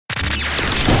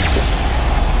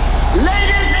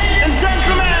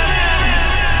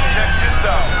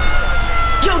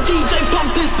DJ,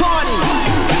 pump this party.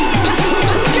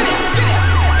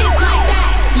 It's like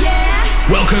that,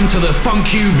 yeah. Welcome to the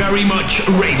Funk You Very Much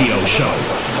radio show.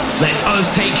 Let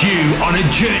us take you on a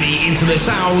journey into the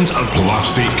sounds of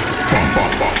Plastik.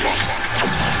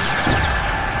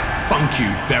 Funk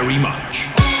you very much.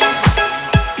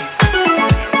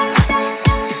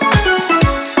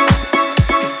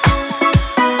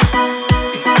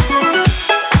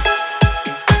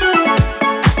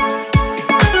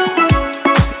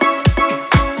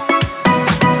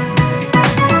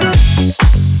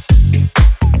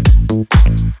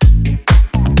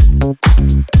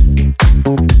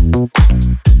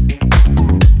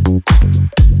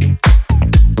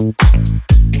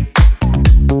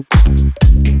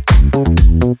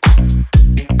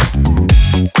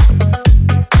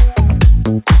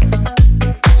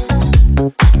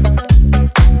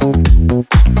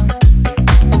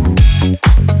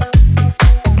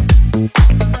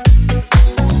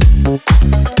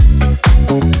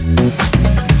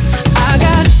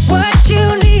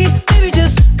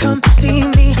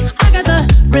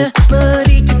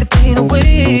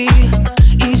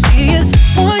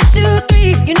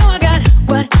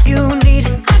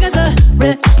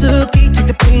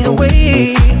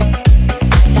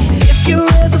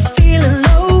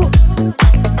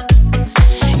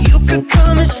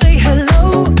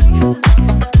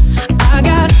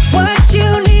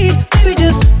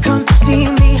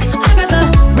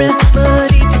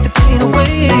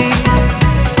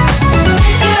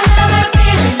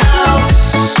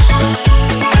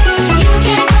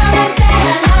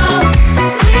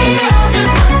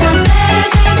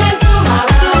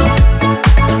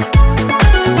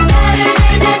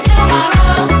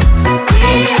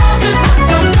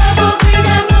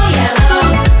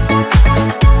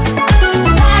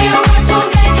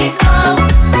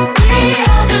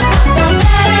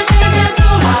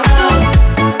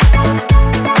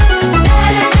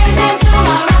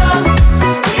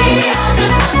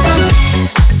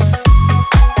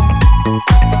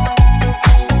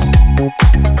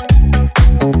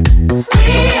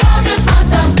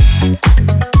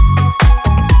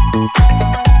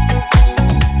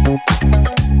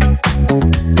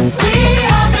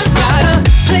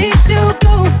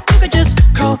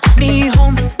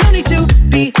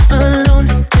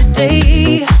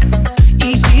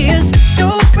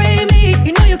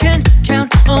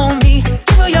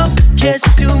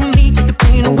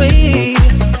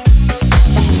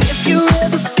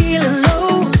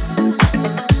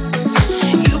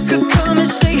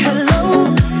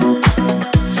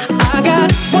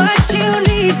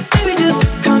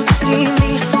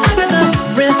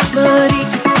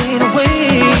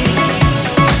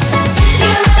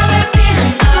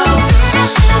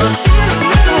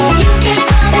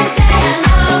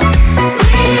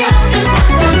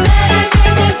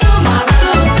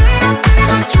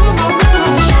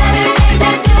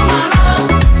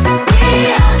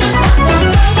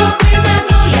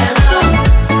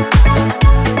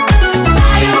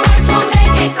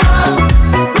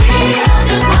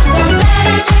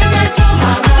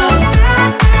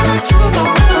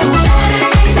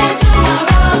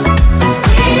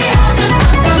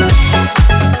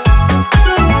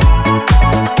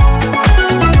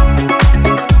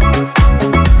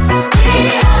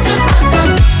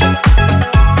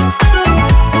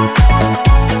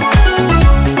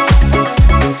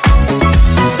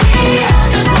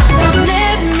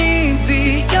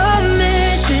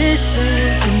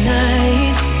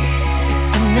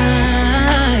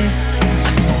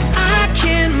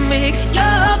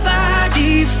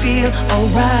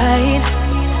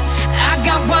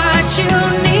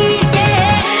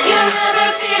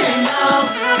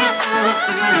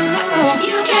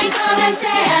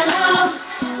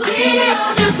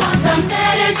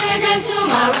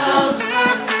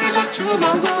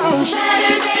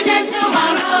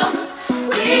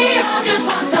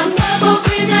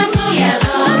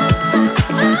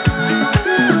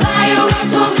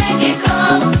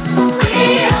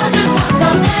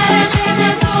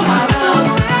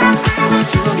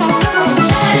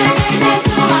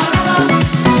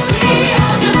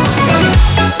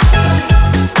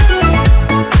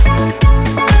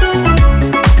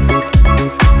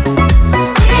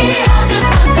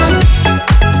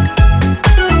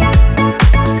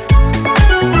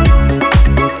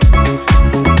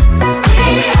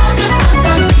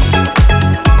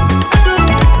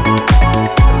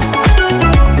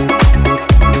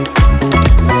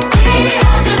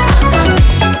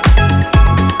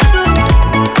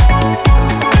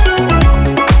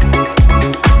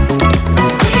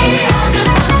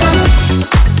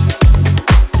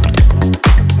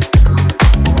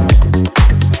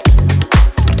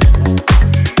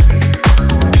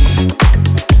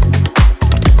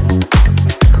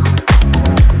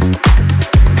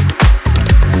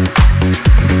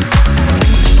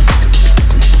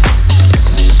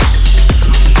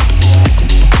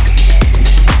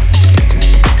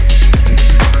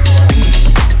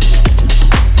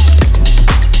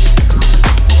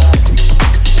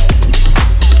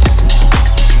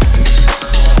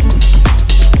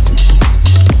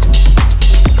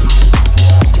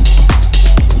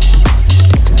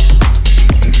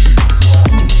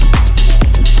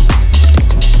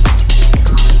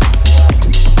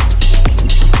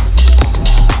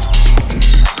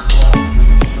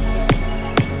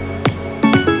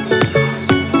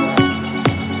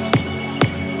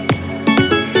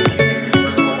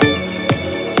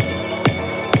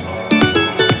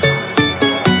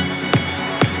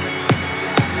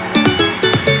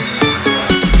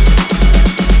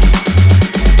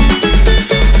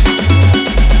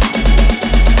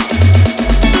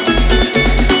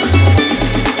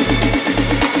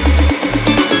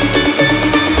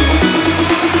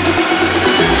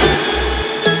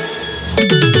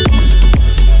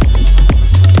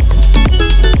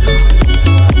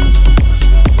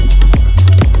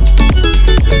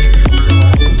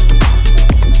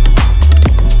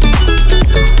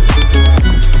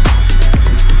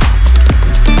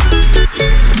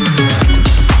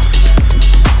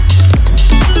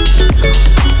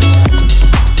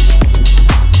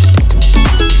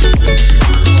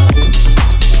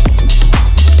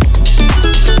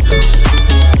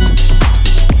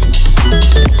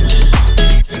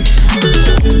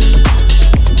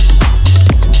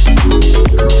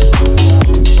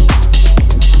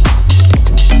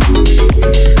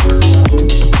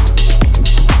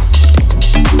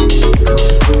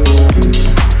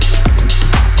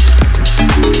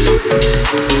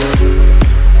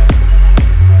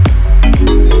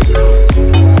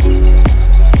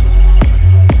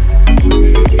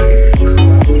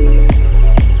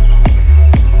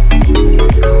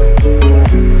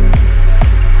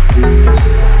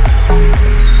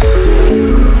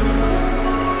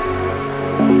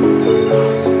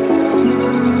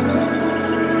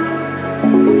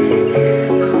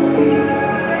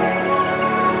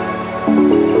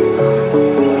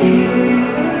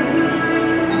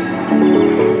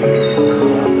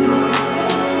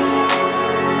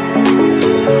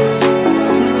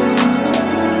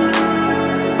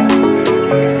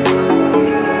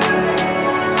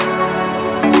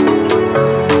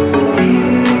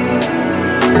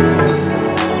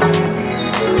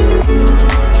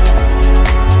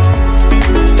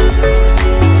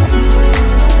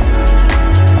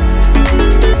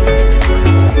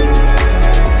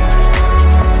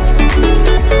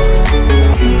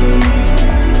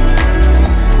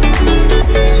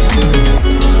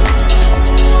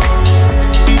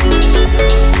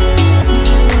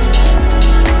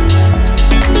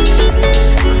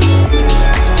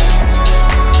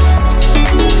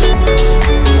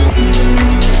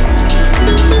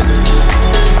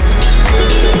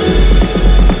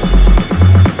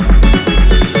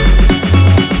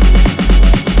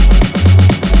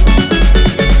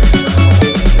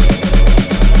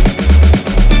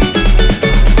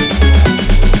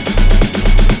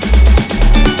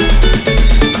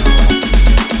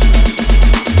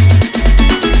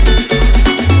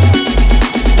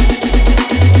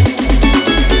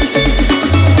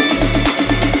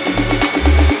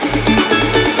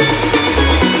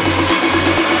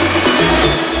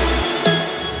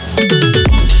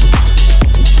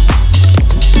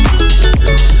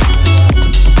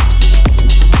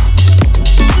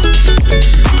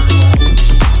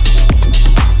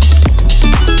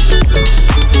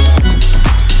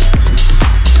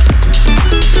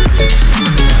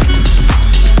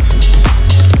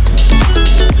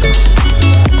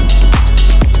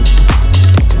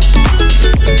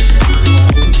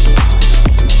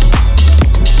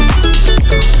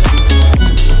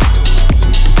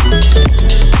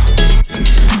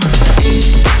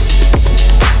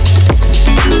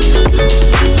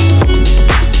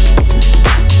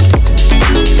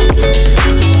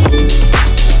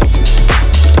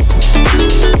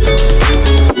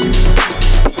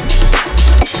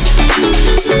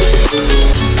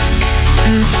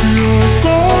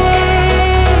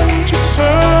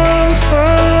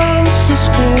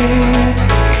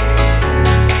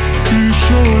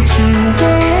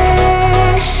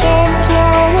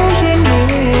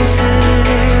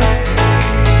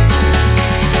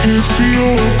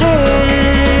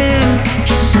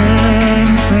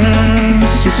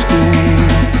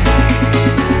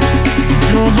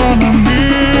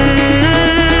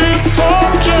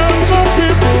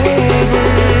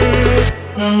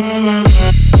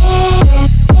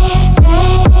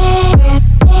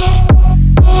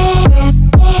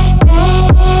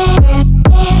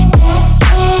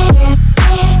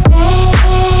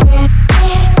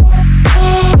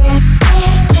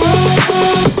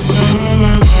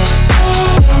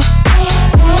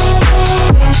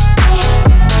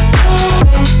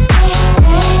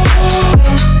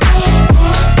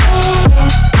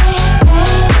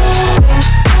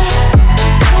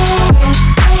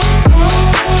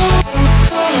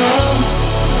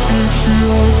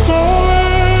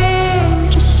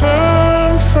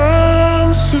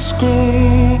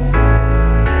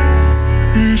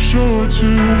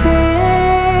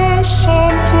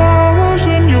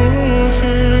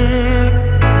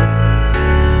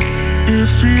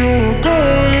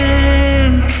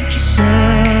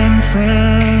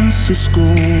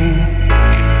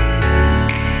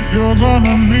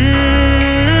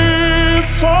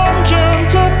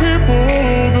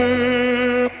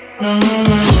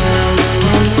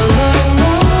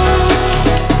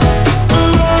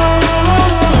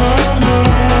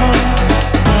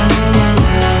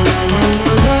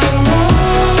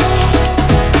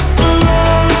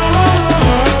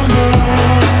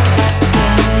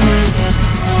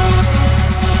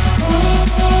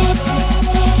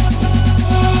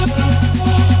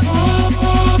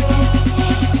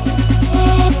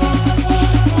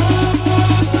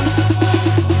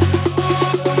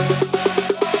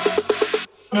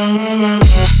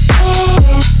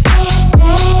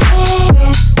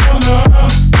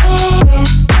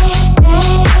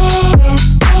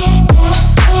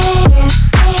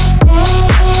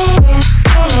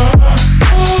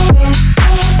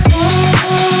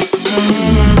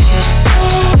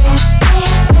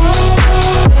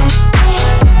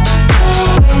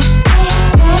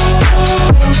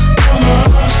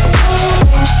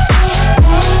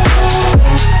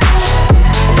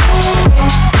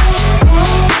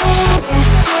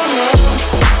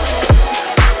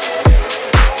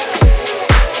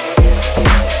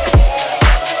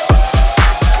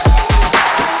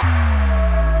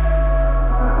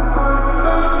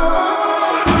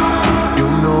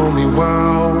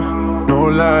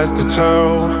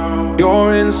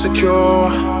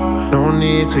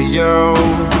 need to you.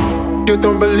 You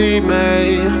don't believe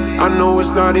me, I know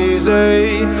it's not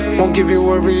easy. Won't give you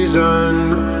a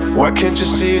reason, why can't you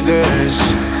see this?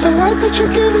 The light that you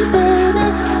give me, baby,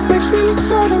 makes me look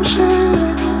so damn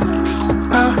shitty.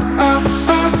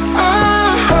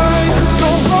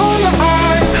 Don't roll your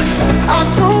eyes, I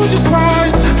told you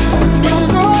twice. You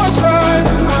know I tried.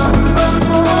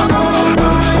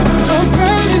 Don't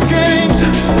play these games,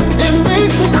 it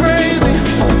makes me crazy.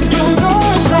 You know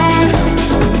I tried,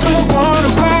 don't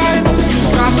wanna fight. You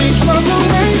got me trouble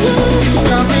lately, you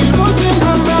got me losing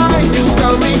my mind. You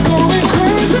got me going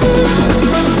crazy.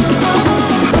 You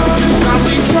got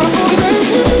me trouble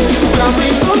lately, you got me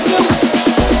losing.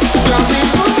 Got me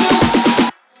losing,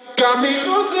 got me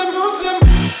losing, losing,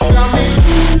 got me,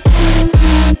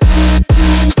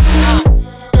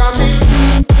 got me,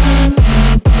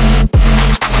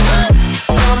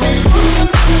 got me losing,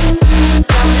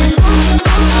 got me losing,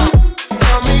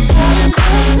 got me going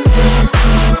crazy,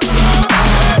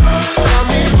 got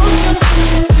me losing,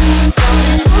 got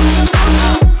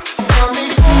me losing, got me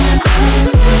going crazy.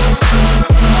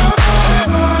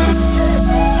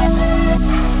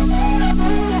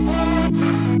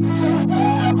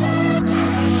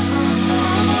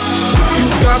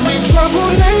 Got me trouble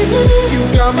lately, you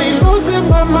got me losing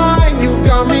my mind, you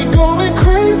got me going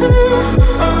crazy.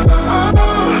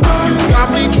 You got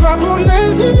me trouble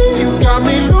lately, you got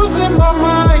me losing my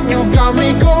mind, you got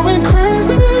me going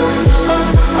crazy.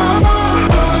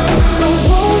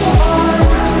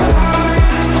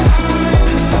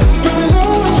 You know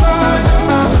I tried.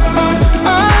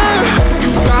 You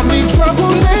got me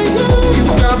trouble lately, you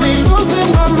got me losing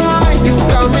my mind, you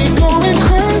got me going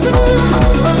crazy.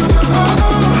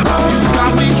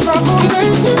 Got me trouble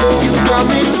lately, you got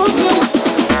me losing,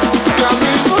 got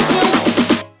me losing,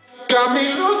 got me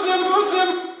losing,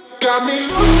 losing, got me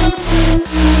losing,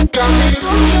 got me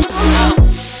losing,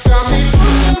 got me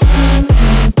losing,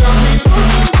 got me losing, got me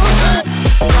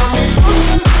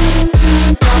losing,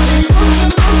 got me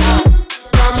losing,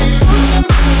 got me losing,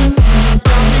 got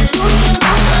me losing, got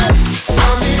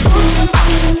me losing,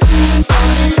 got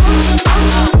me losing,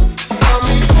 got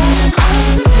me going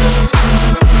crazy.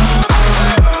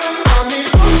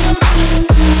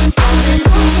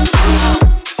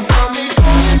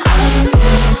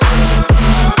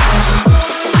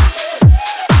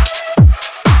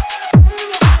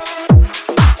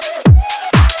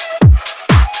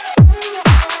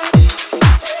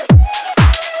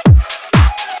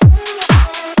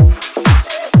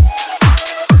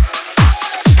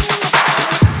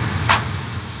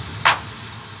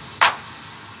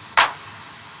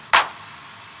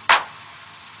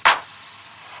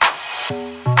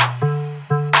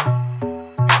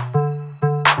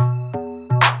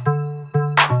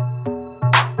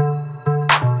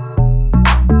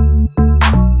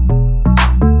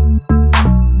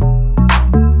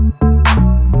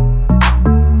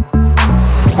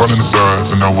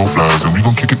 And now we'll flies, and we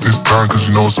gon' kick it this time, cause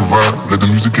you know it's a vibe. Let the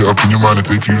music get up in your mind and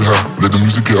take you high. Let the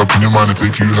music get up in your mind and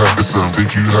take you high. It's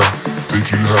take you high,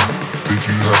 take you high, take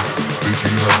you high, take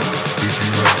you high, take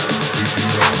you high, take you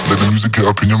high. Let the music get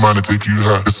up in your mind and take you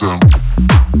high. It's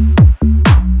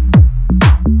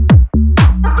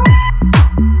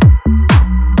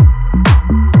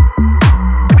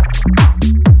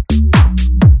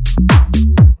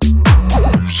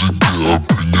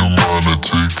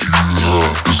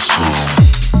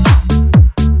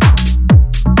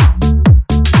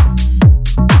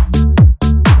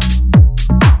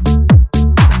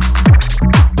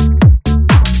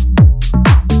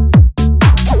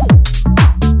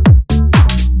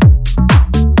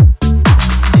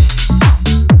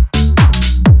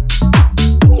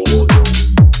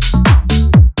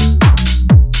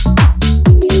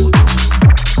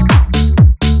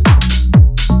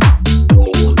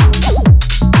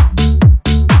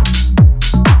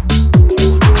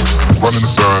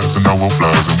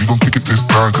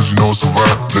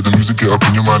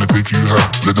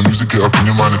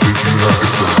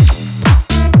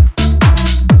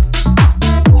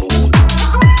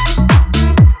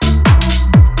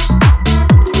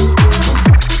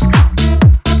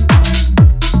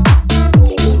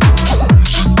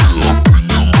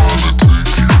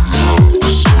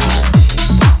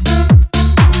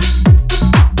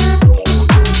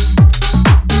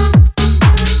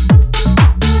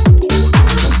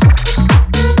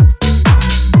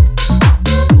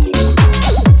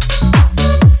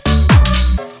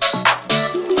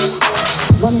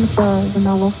stars and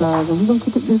I won't fly. And we gon'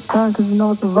 kick it this time cause you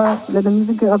know it's a vibe. Let the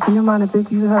music get up in your mind and take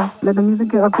you high. Let the music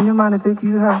get up in your mind and take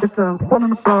you high. It's a one in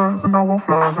the stars and I won't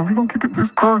fly. And we gon' kick it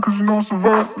this time cause you know it's a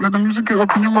vibe. Let the music get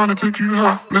up in your mind and take you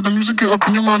high. Let the music get up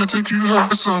in your mind and take you high.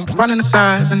 It's a one in the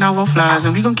stars and I won't fly.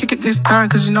 And we gon' kick it this time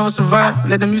cause you know it's a vibe.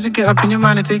 Let the music get up in your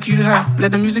mind and take you high.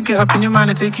 Let the music get up in your mind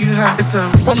and take you high. It's a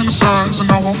one in the stars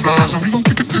and I won't fly. And we gon'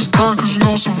 kick it this time cause you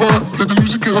know it's a vibe. Let the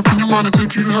music get up in your mind and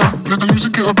take you high. Let the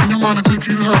music get up in your mind and take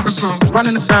you high. It's a one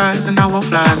in the sides and now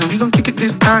flies. And we gon' kick it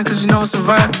this time cause you know it's a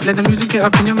vibe. Let the music get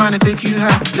up in your mind and take you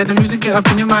high. Let the music get up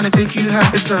in your mind and take you high.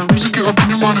 It's a music get up in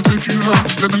your mind and take you high.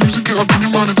 Let the music get up in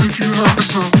your mind and take you high.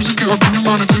 It's a music get up in your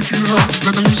mind and take you high.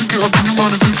 Let the music get up in your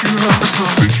mind and take you high. It's a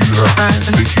take you high,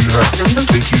 take you high,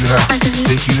 take you high,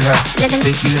 take you high,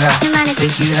 take you high,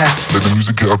 take you high. Let the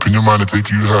music get up in your mind and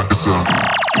take you high. It's a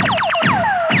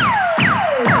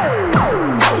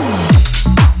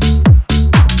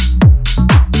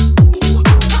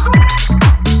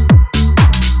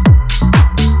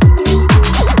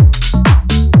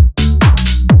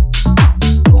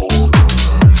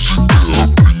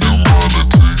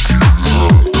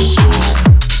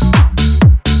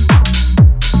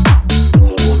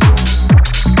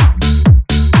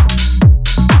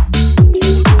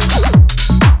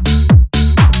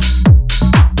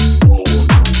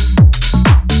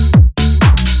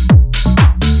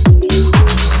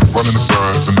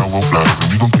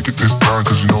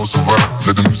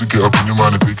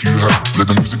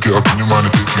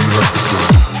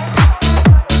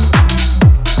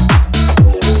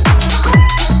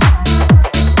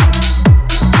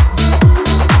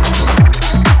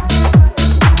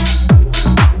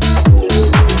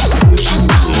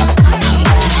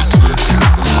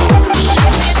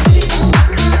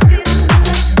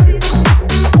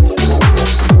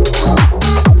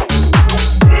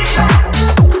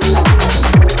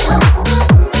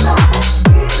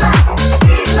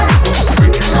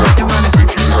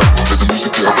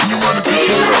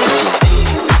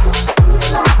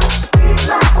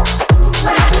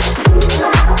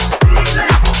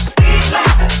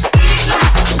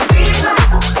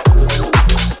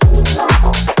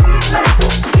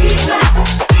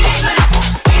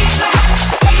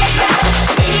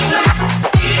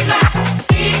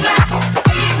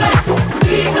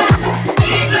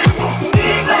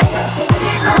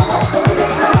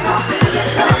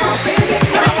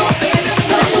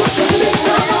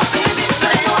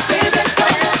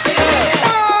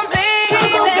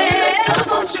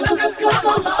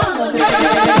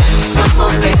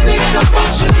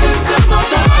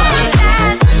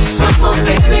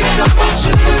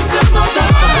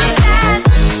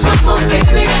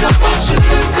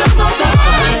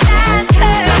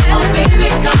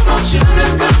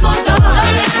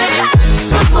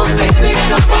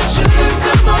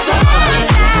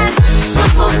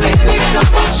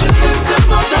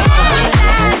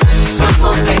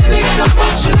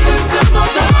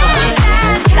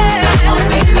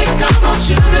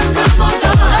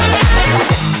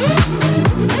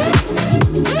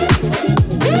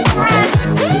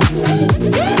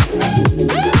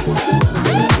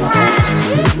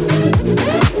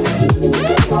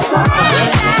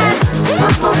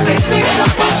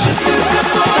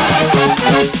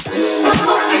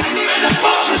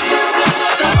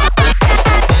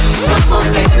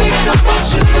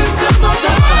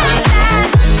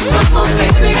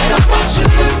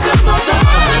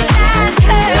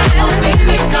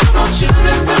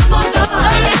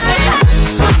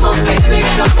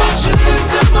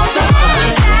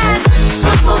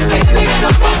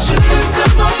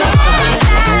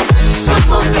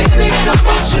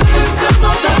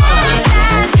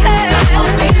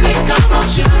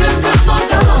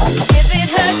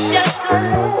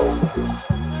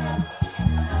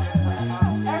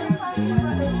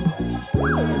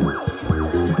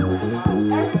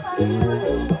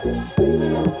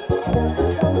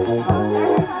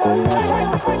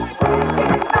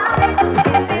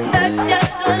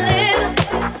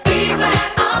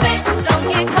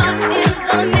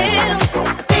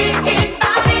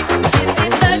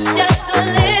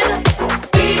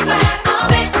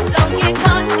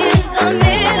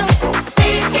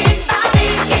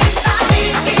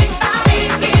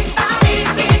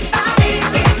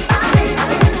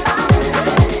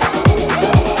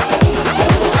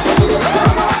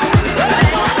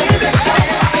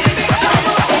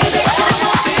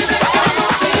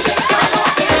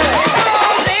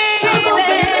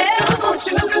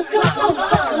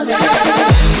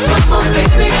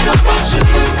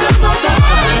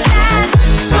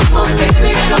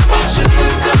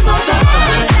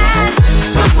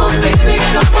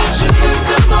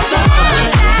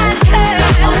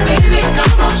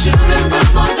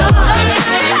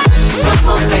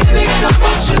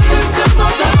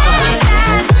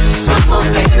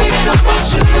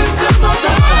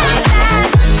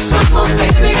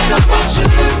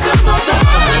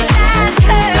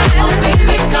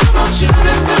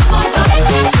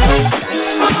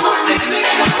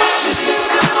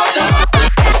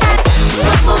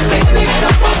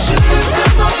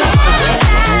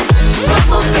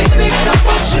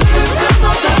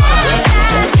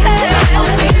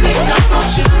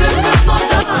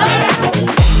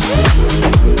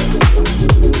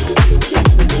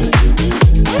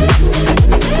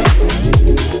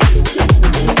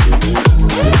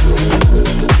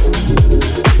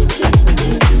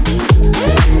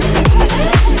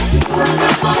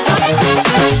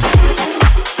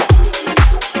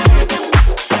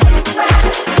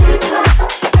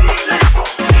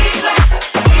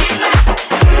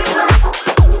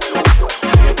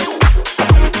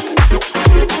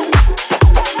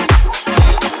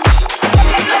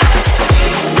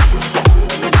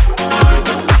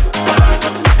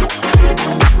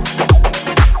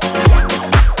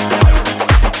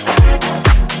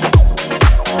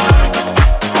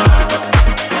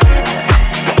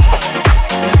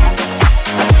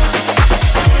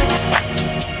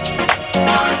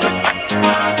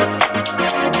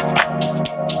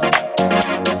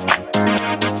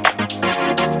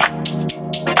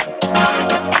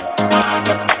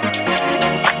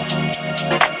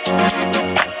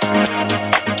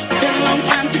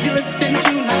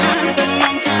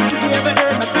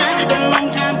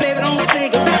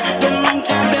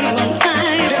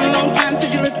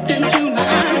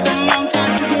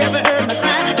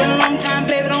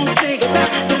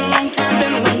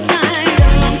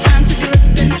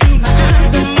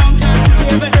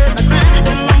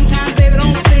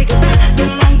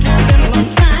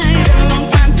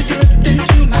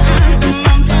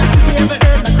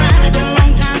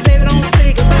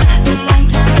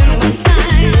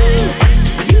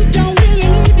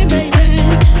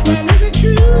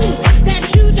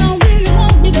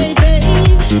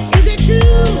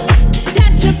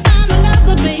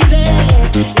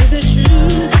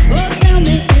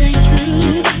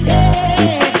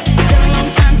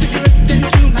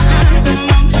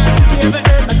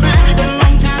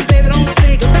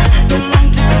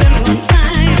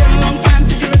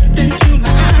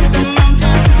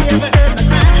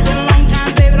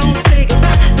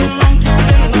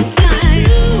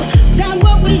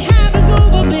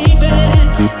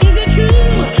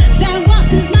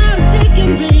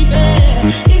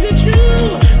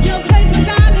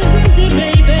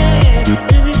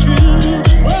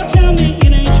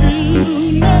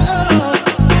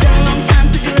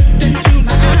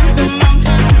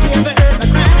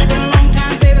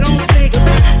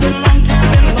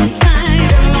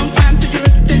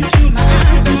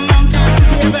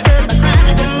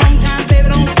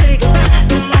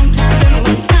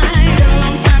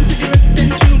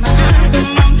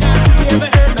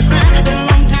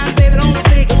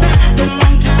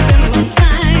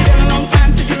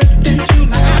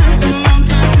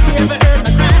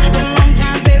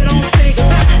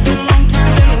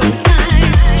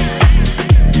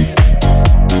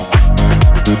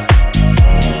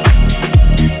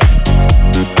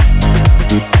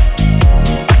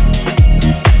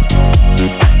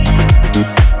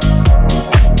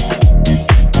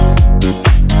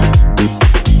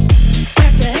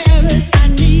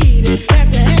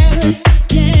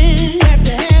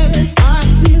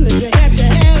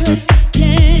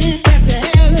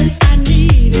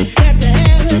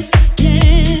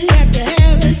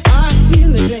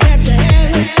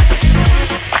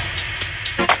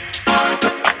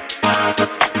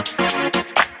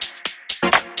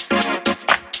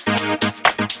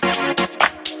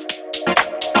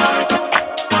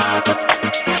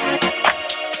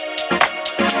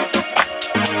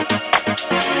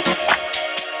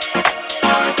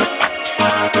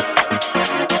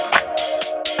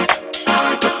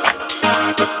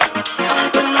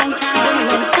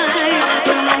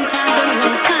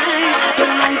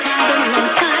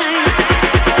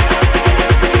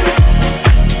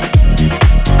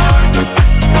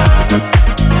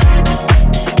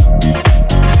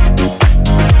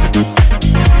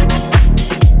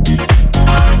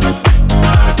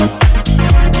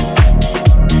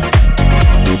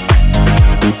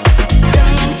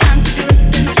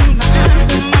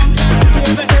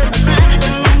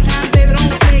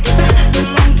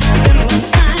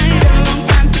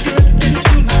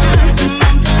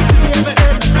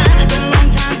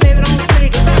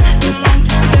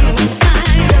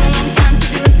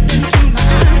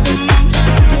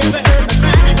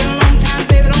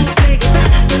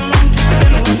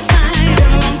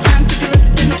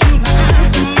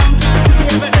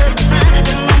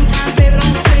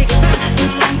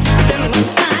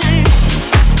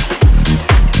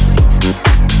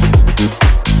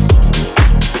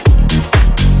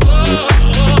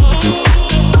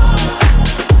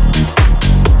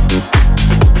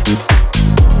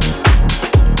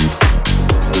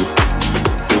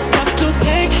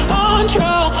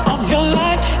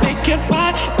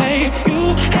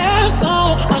have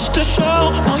so much to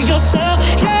show for yourself.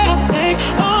 Yeah, take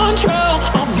control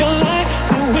of your life.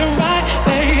 Do it right,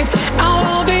 babe. I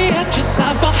will be at your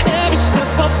side for every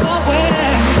step of the way.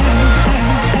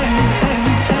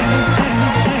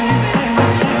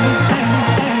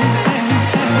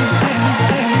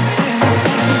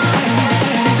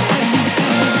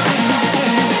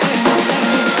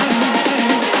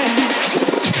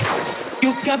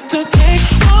 You got to take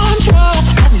control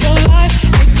of your life,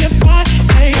 make it right,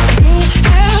 babe. You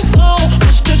have so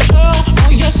much to show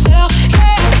for yourself.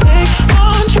 Yeah, take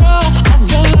control of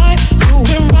your life, do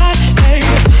it right,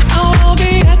 babe. I will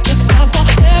be at your side for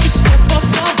every step of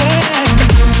the way.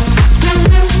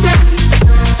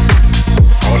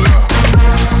 Hola.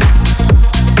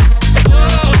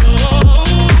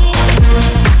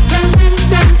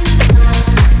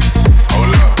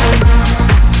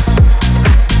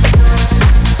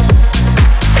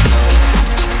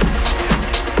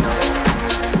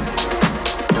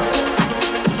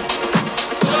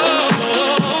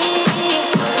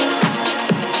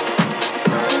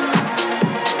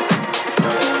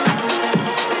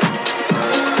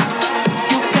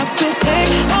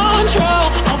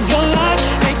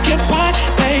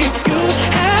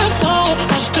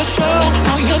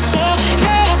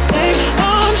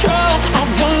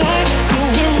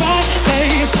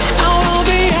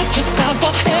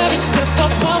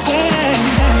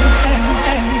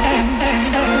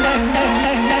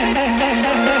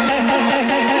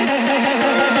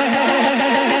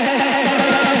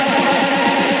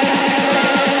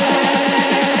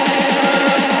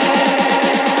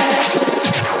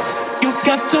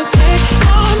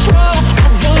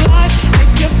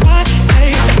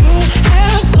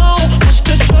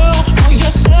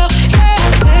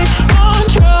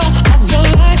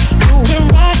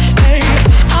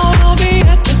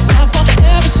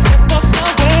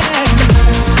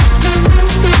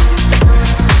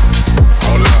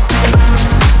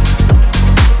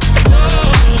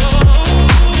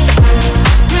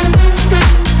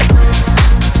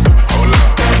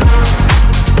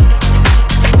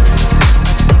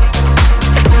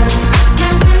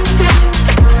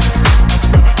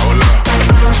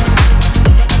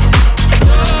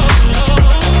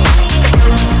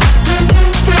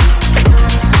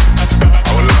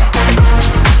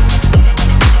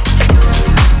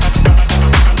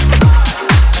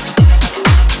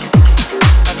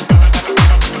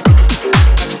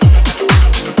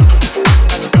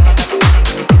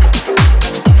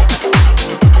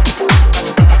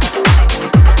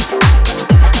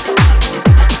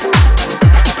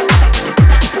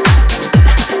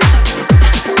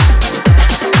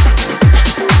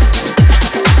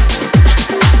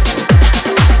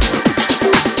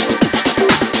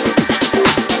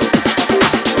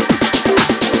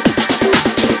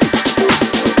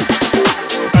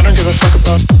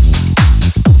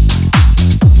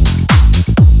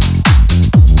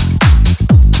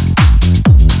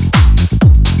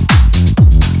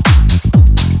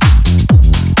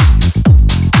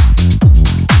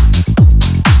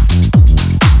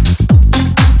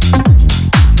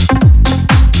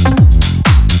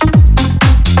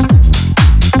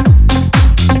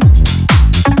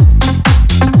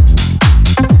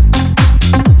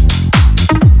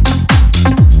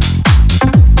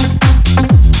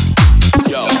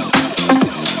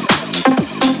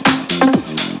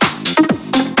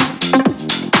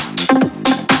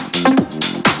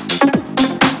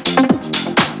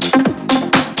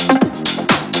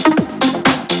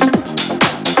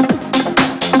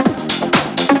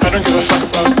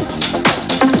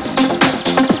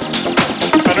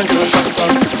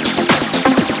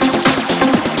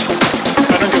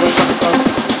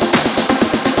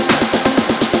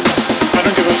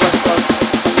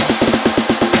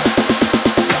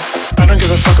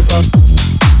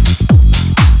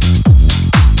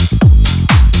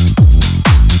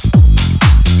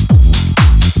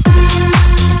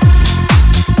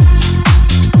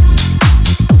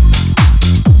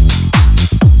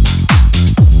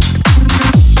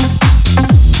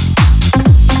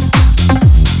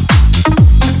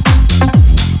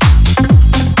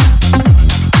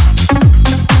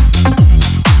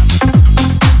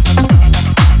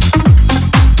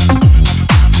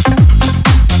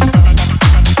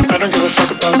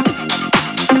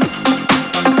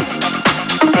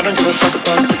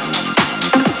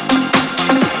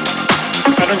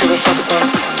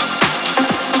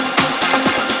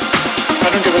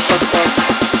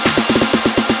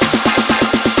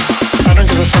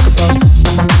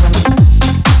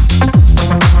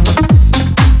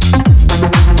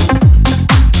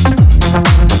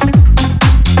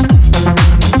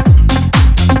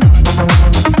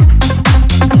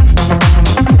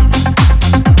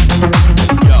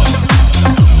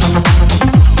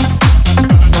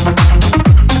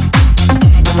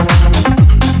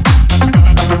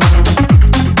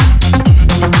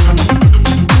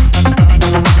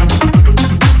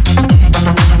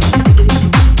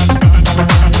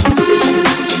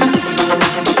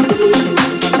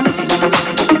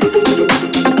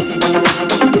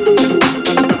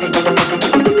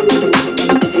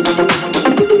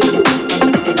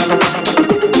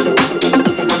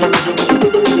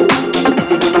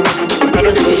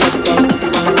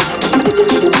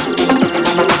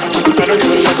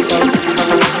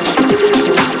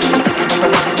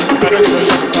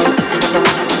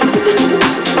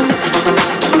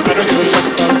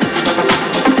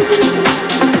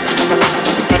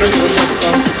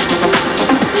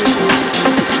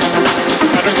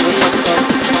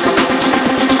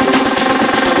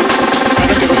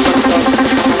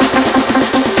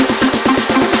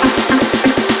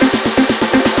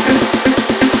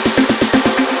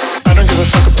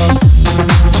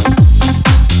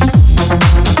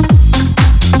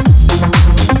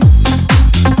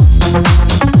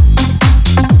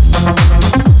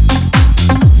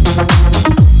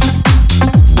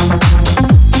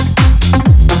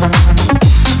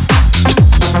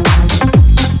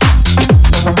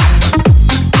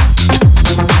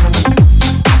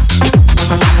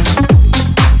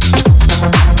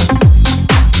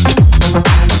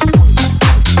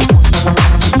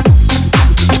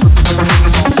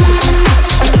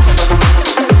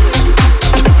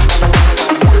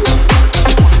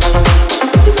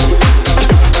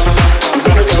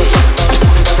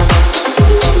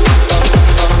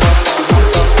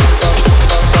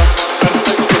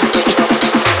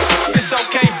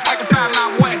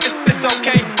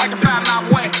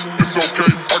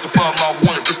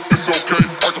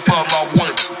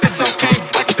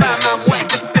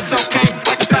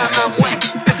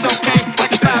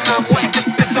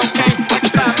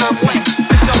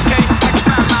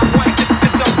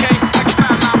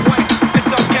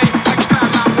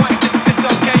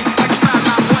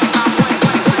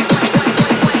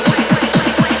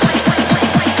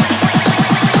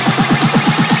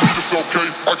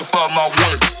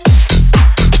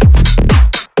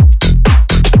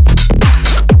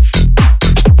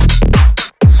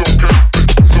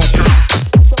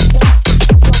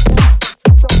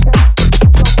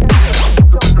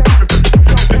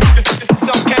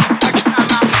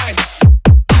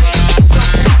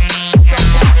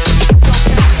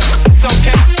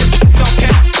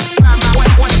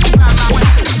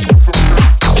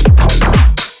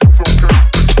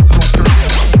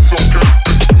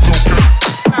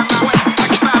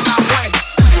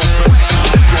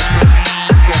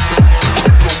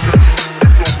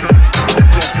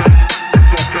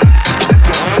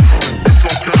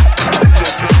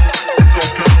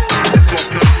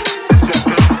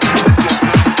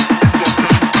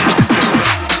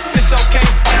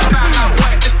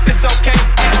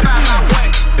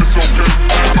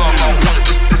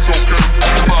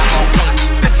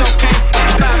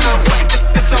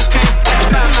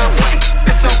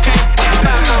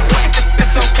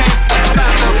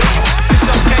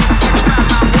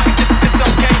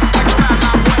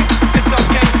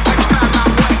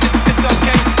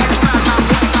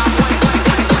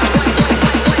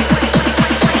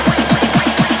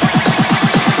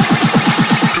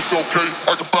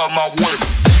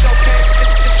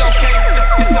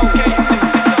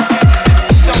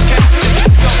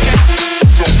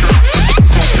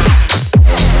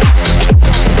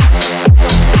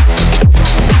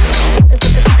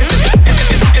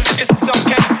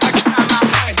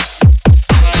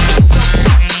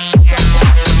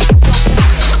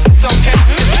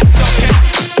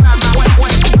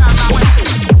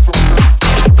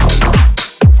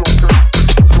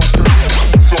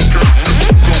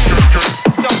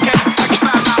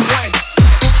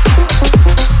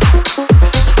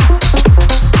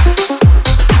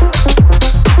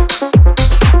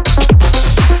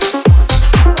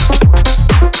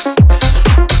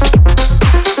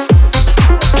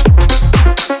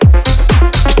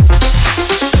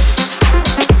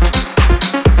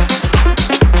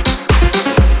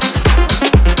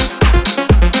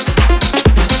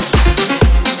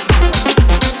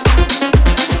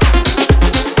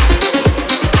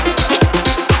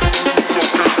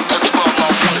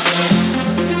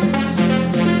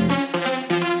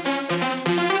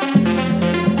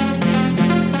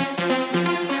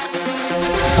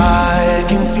 I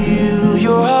can feel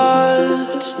your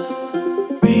heart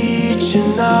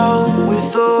reaching out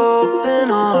with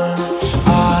open arms.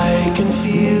 I can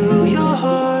feel your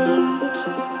heart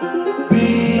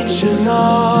reaching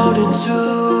out into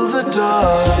the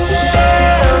dark.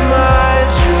 Am I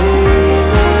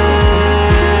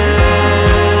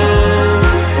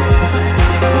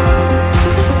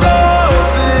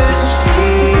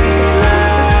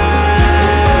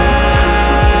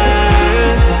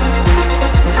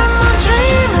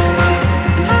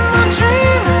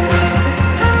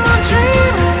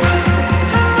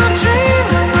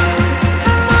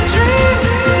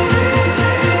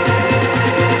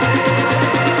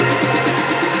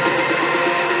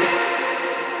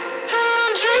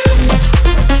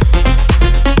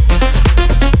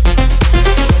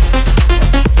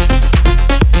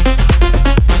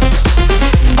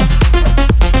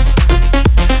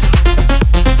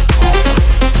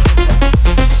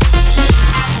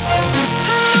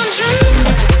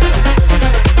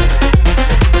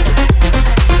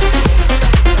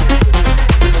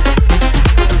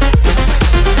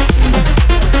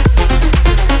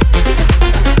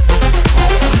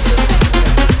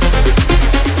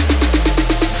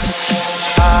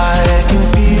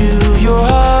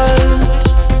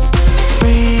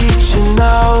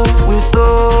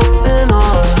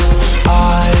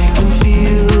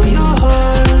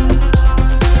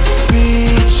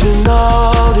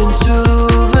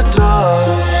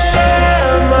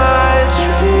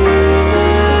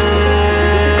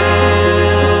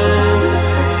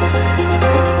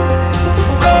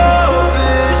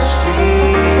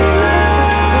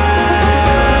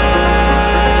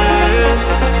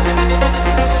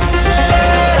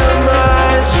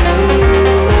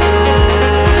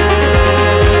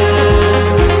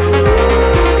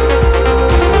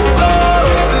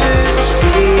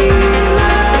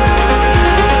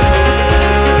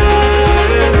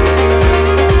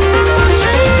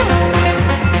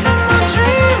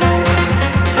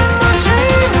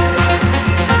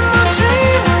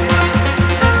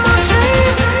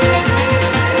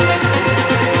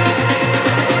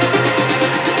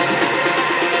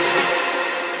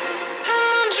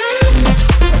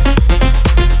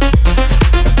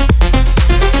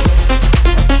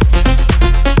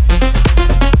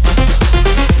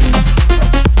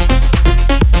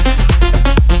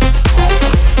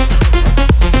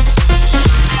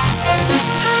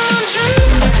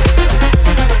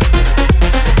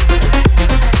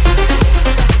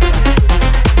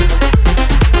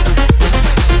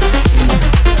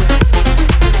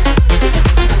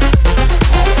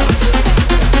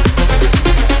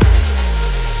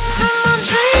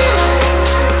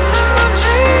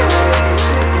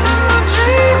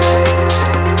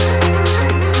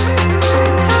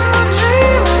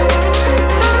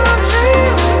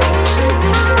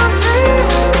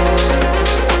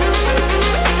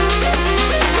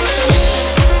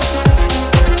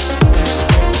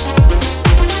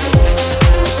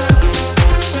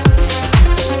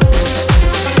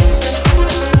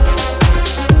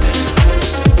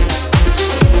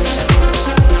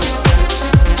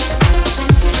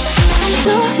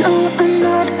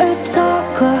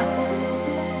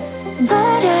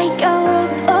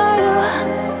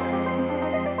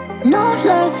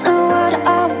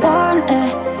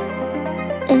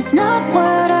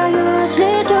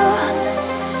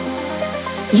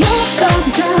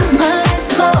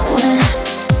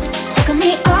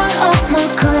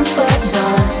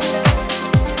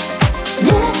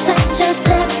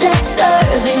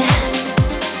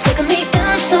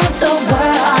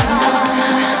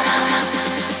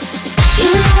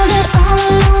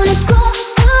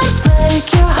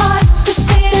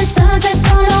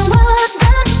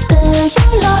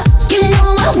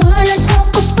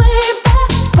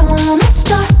Promise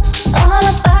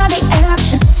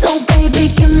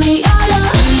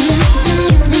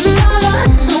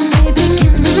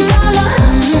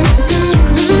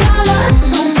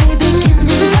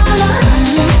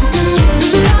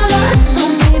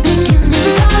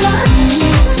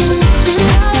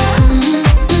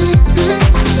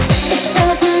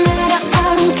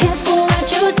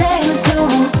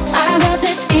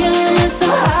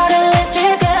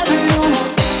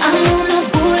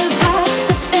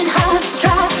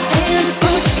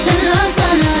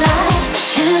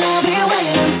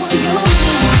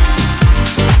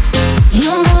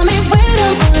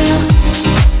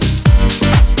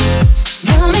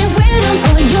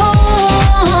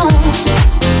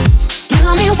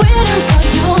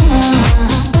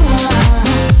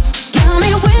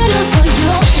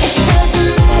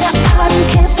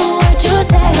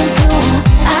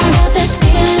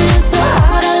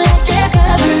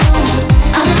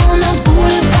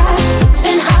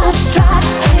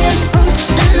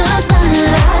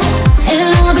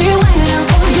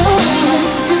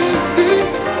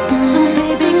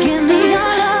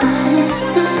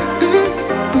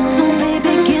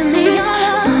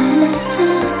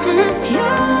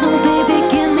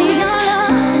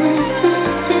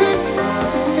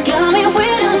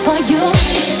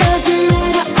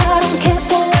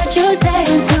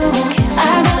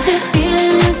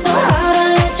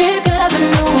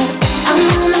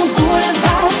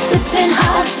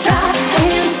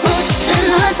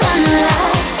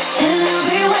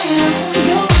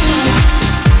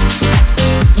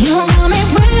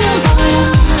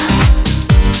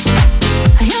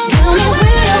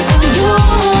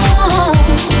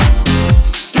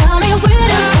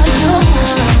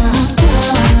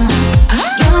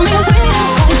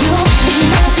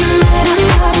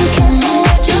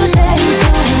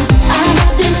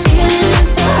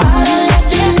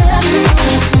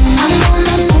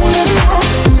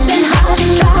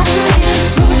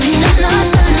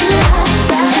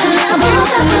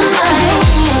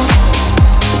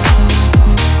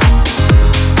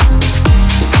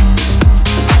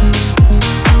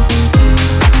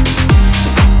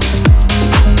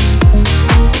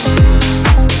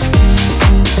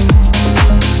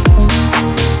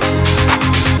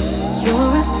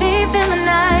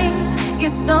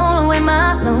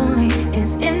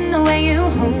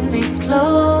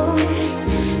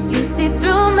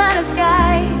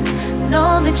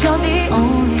you're the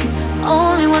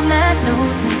only one that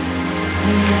knows me.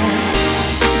 Yeah.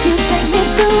 You take me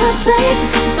to a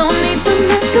place, don't need the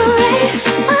masquerade.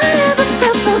 I never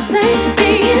felt so safe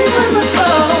being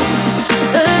vulnerable.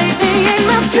 Believing ain't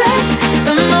my stress.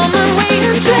 The moment we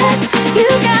undress, you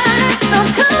got it, so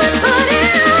come and put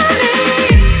it on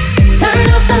me. Turn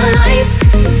off the lights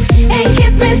and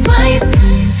kiss me twice.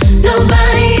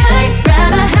 Nobody I'd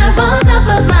rather have on top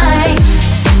of mine.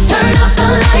 Turn off the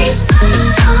lights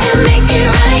and make it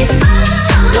right.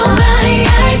 Nobody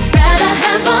I'd rather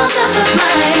have on top of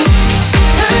mine.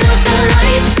 Turn off the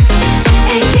lights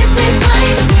and kiss me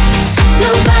twice.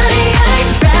 Nobody I'd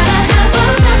rather have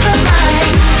on top of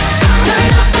mine. Turn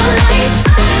off the lights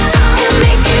and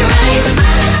make it right.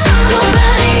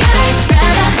 Nobody I'd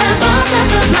rather have on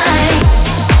top of mine.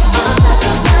 On top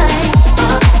of mine.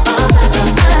 On top of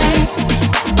mine.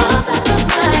 On top of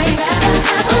mine.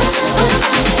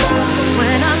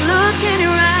 When I look in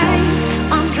your eyes,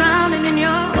 I'm drowning in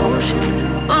your ocean,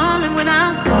 falling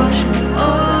without caution.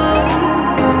 Oh,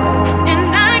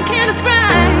 and I can't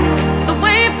describe the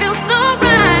way it feels so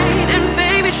right, and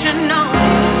baby should know.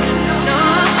 No,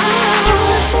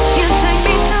 you take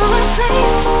me to a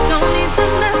place, don't need the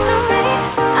masquerade.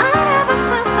 I never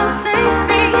felt so safe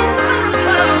being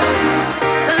vulnerable.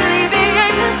 Believing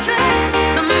ain't the stress.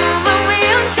 The moment we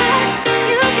undress,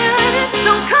 you got it,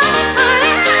 so come and put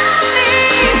it on me.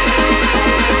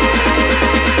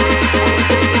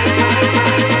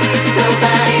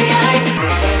 Nobody I'd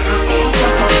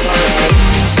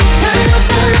turn off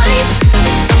the lights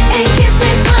and kiss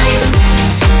me twice.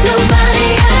 Nobody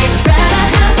I'd rather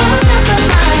have on top of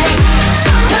mine.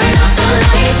 Turn off the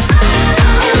lights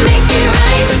and make it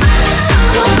right.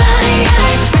 Nobody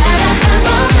I'd rather have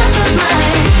on top of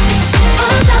mine.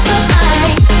 On top of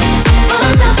mine. On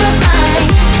top of mine.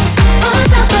 On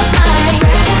top of mine.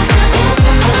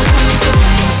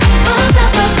 On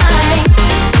top of mine.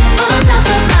 On top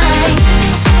of mine.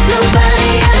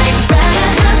 Nobody I'd rather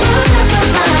have on top of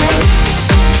mine.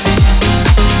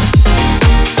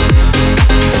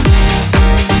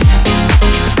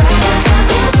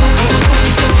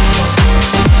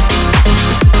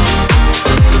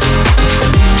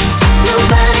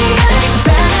 Nobody I'd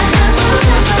rather have on top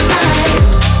of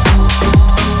mine.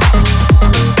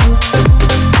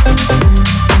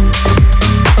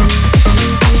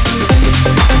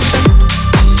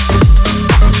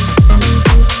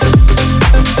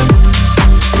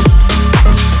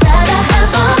 Rather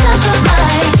have on top of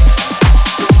mine.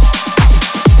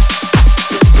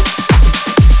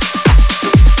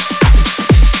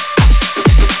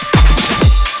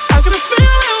 I got a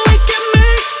feeling we can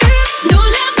make it. New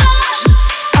level.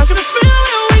 I got a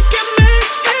feeling we can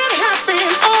make it happen.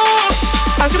 Oh,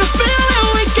 I got a feeling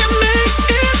we can make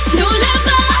it. New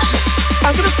level.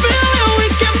 I got a feeling we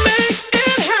can make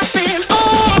it happen.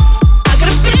 Oh, I got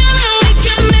a feeling we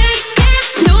can make it.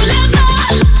 New level.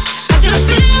 I got a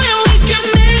feeling we can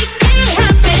make it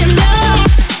happen. No.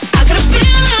 I got a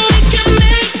feeling we can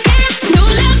make it. New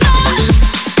level.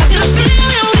 I got a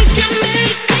feeling we can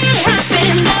make it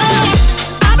happen. No.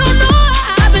 I don't know.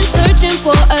 I've been searching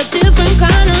for a different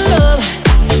kind of love.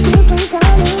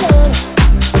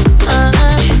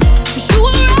 You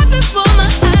were right before my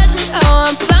eyes, and now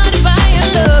I'm blinded by your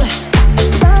love.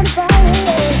 I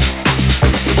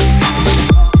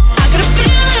got a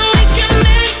feeling we can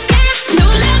make it.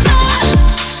 New level.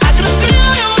 I got a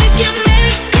feeling we can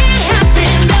make it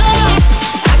happen. No.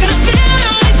 I got a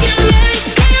feeling we can make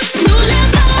it. New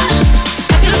level.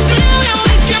 I got a feeling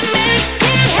we can make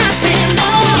it happen. No.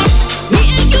 Me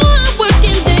and you are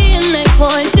working day and night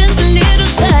for just a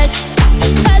little touch,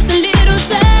 just a little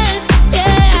touch,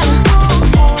 yeah.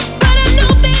 But I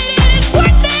know that it is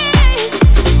worth it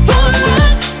for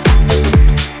us,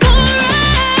 for us.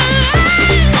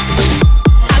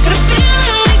 I got a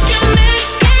feeling we can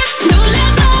make it. New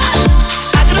level.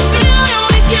 I got a feeling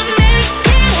we can make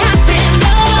it happen.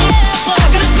 No. I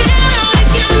got a feeling we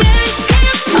can make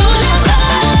it. New level.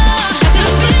 I got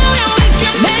a feeling we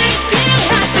can make it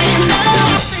happen. No.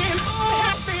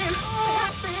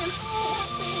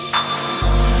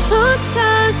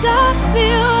 Sometimes I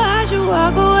feel I should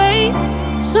walk away.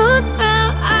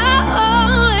 Somehow I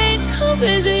always come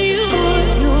back to you.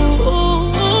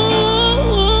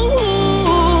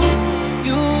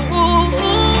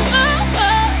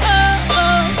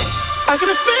 I got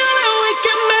a feeling we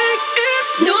can make it.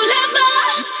 New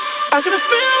level. I got a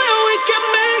feeling we can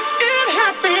make it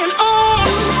happen. Oh,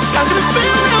 I got a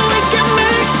feeling we can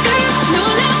make it. New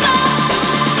level.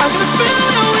 I got a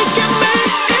feeling we can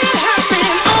make it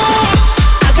happen. Oh,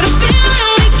 I got a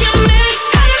feeling we can make.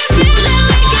 I got a feeling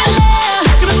we can.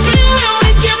 I got a feeling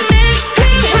we can make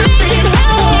it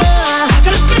happen.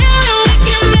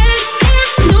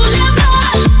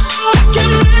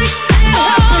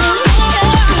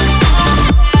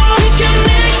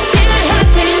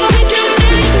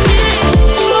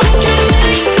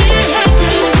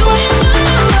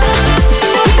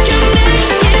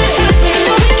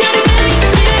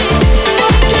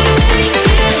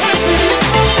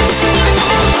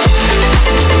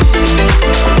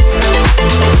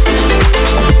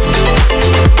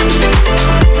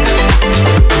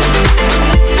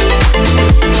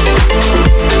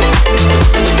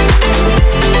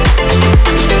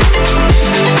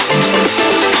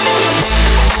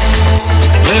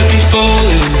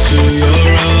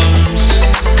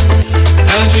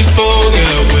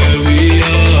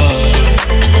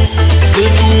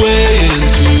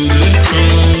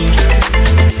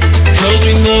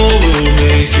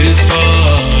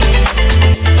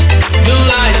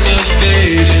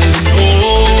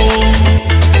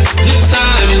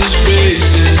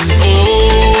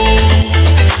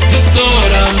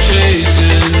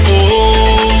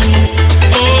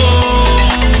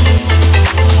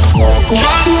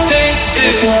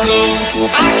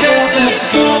 I can't let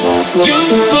go. You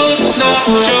would not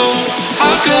show.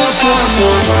 How could I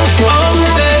know? All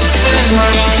said and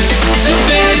done. The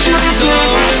visions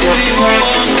of we were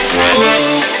one.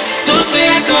 Oh, those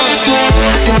days are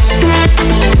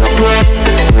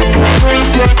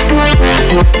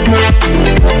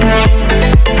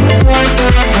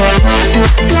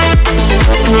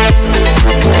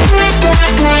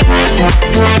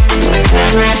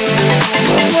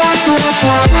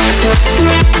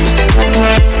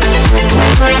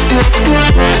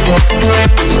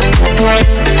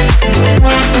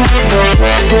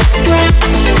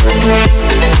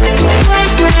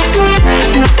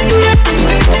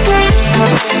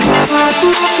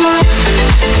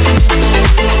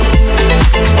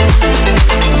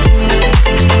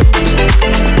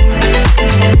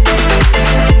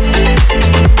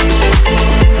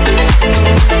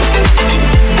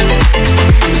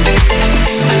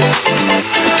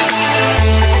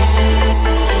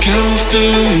Can we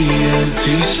fill the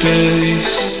empty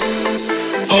space?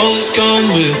 All is gone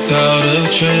without a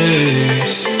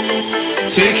trace,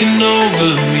 taking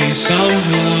over me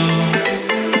somehow.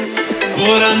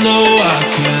 What I know I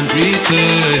can't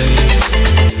replace.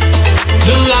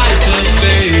 The lights are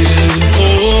fading, oh,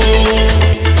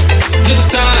 the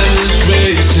time is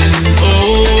racing,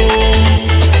 oh,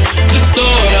 the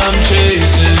thought I'm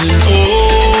chasing, oh.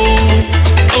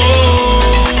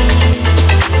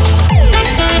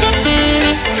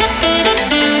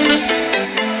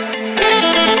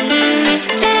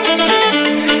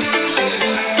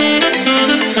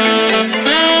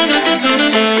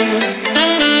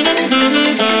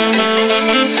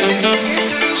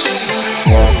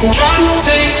 Try to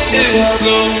take it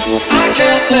slow, I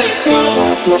can't let go.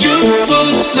 You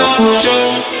would not show,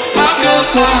 how could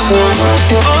I know?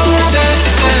 All said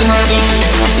and done,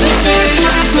 the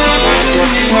visions of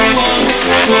we were one.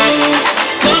 Oh,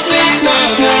 those days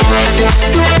are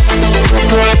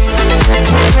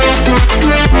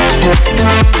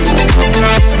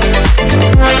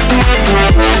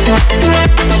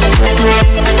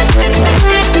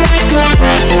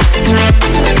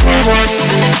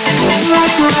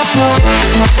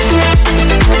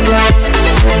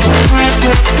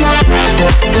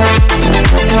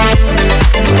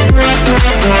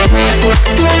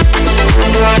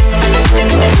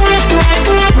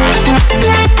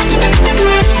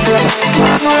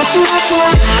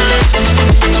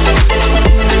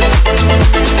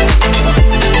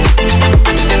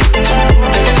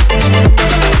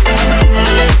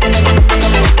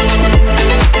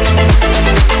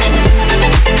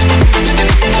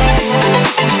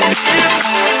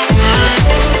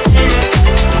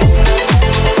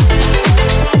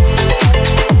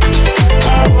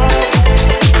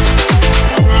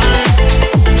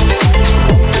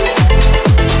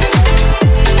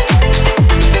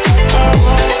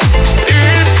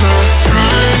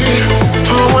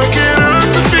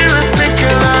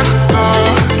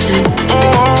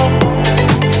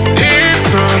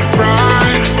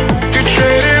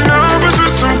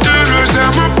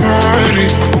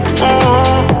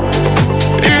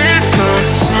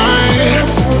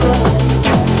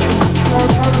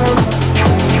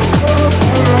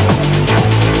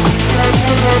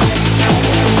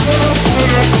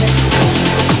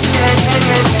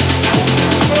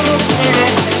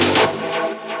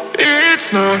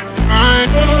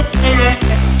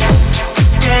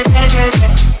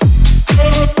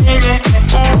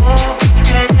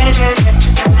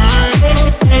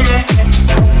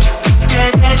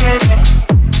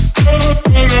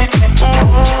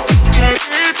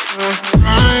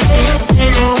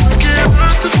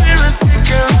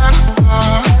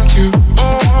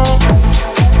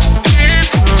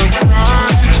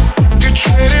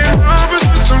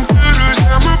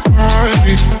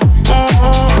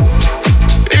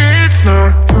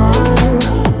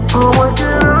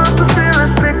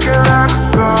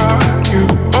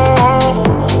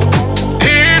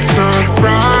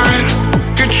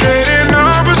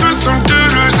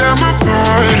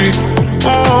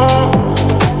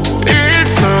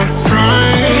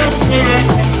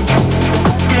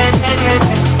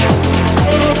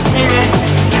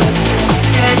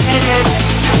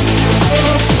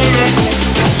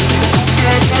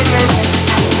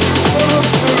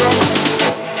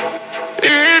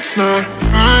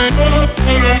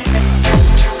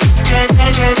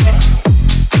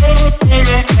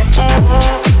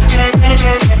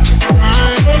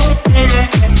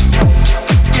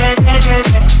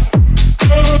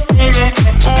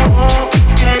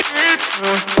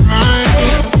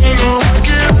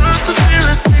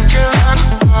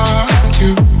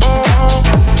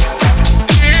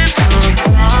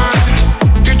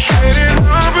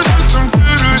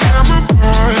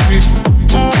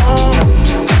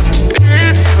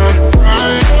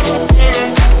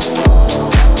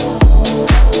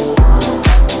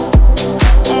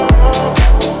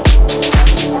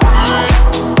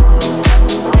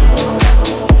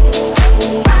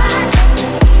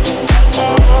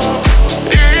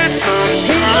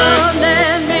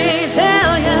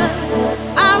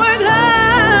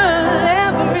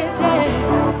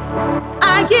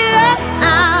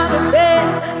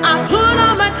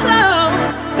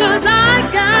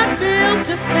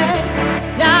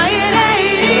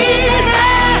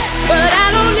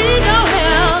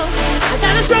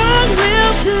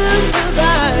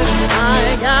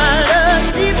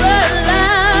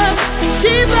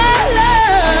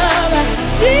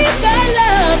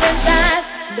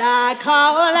I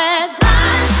call it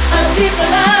a deeper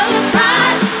love,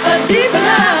 a deeper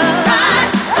love,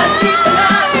 a deeper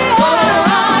love. Oh, oh,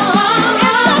 oh, oh.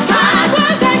 It's the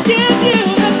words that give you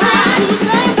the time to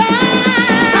say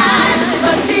bye.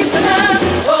 A deeper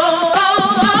love. Oh, oh,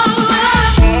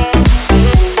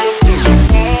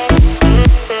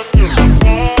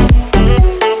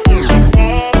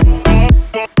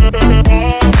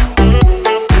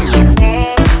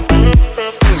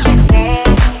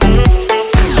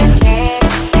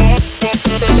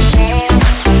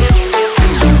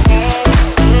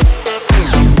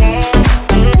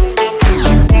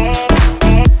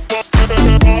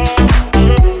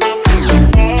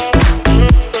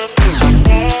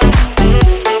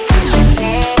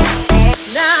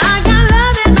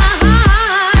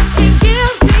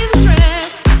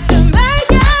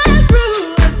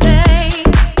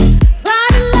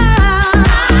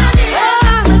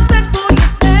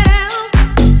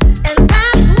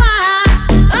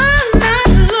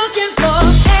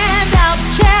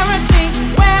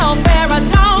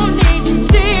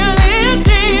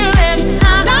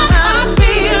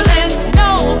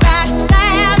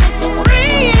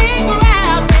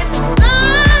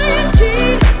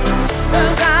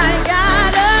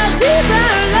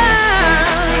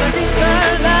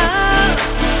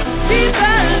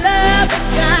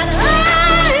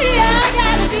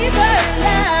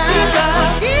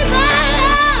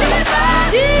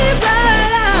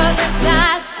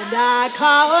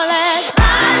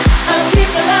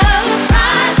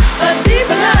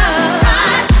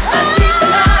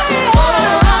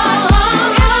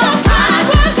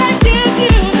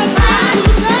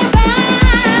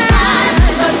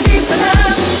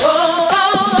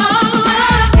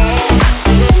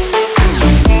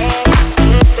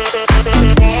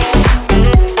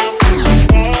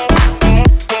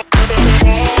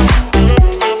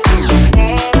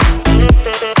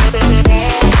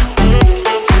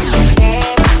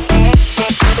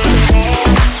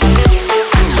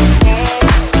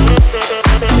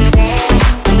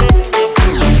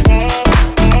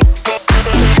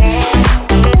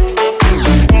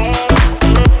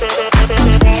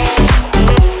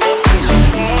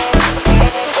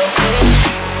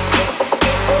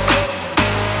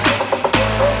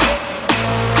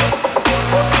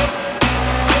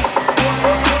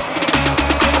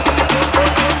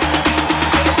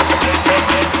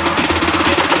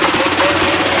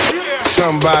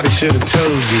 Somebody should have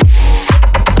told you.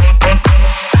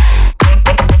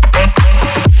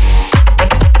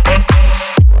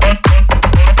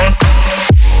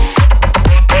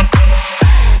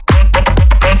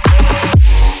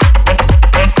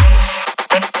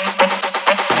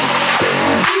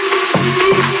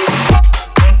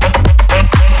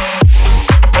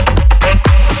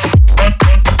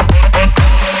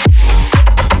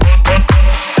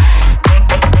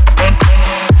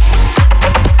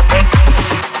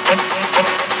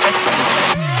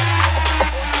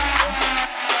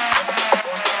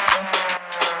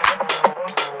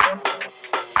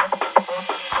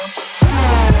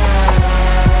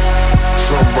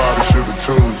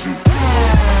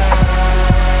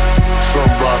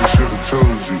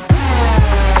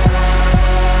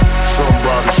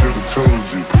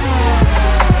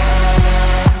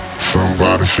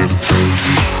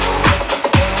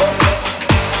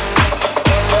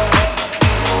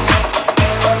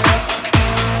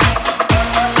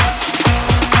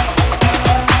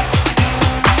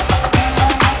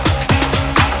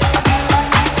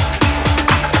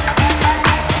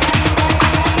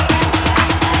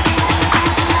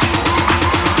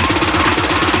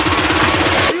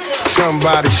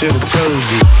 Somebody should have told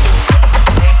you.